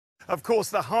Of course,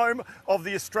 the home of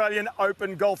the Australian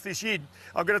Open golf this year.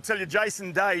 I've got to tell you,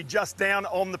 Jason Day just down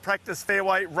on the practice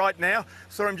fairway right now.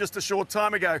 Saw him just a short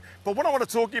time ago. But what I want to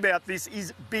talk to you about this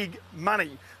is big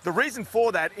money. The reason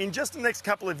for that, in just the next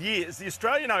couple of years, the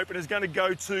Australian Open is going to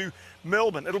go to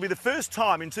Melbourne. It'll be the first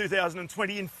time in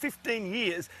 2020 in 15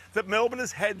 years that Melbourne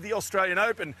has had the Australian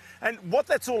Open. And what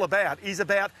that's all about is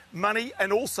about money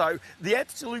and also the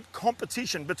absolute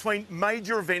competition between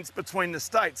major events between the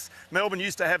states. Melbourne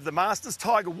used to have the Masters.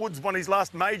 Tiger Woods won his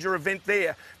last major event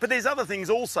there. But there's other things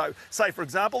also. Say, for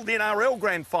example, the NRL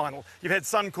Grand Final. You've had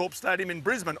Suncorp Stadium in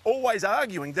Brisbane always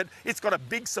arguing that it's got a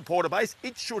big supporter base.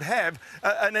 It should have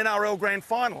an NRL Grand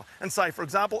Final. And say, for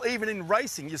example, even in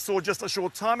racing, you saw just a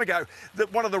short time ago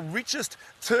that one of the richest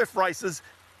turf races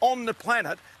on the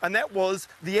planet, and that was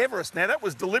the Everest. Now, that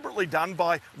was deliberately done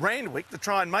by Randwick to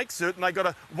try and make certain they got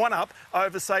a one-up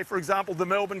over, say, for example, the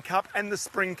Melbourne Cup and the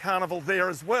Spring Carnival there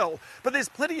as well. But there's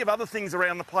plenty of other things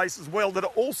around the place as well that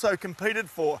are also competed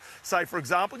for. Say, for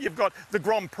example, you've got the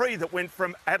Grand Prix that went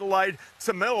from Adelaide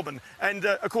to Melbourne. And,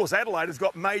 of course, Adelaide has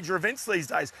got major events these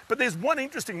days. But there's one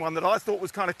interesting one that I thought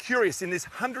was kind of curious in this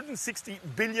 $160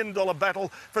 billion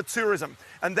battle for tourism,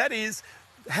 and that is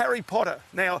Harry Potter.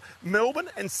 Now, Melbourne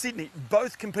and Sydney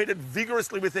both competed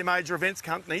vigorously with their major events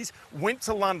companies, went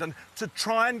to London to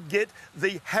try and get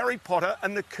the Harry Potter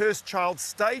and the Cursed Child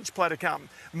stage play to come.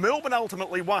 Melbourne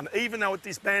ultimately won, even though it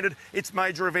disbanded its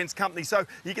major events company. So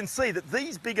you can see that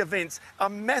these big events are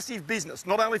massive business,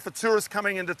 not only for tourists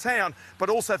coming into town, but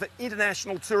also for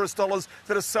international tourist dollars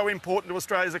that are so important to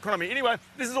Australia's economy. Anyway,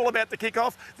 this is all about the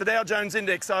kick-off. The Dow Jones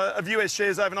Index of US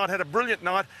shares overnight had a brilliant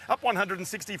night, up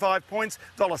 165 points.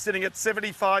 Dollar sitting at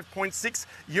 75.6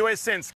 US cents.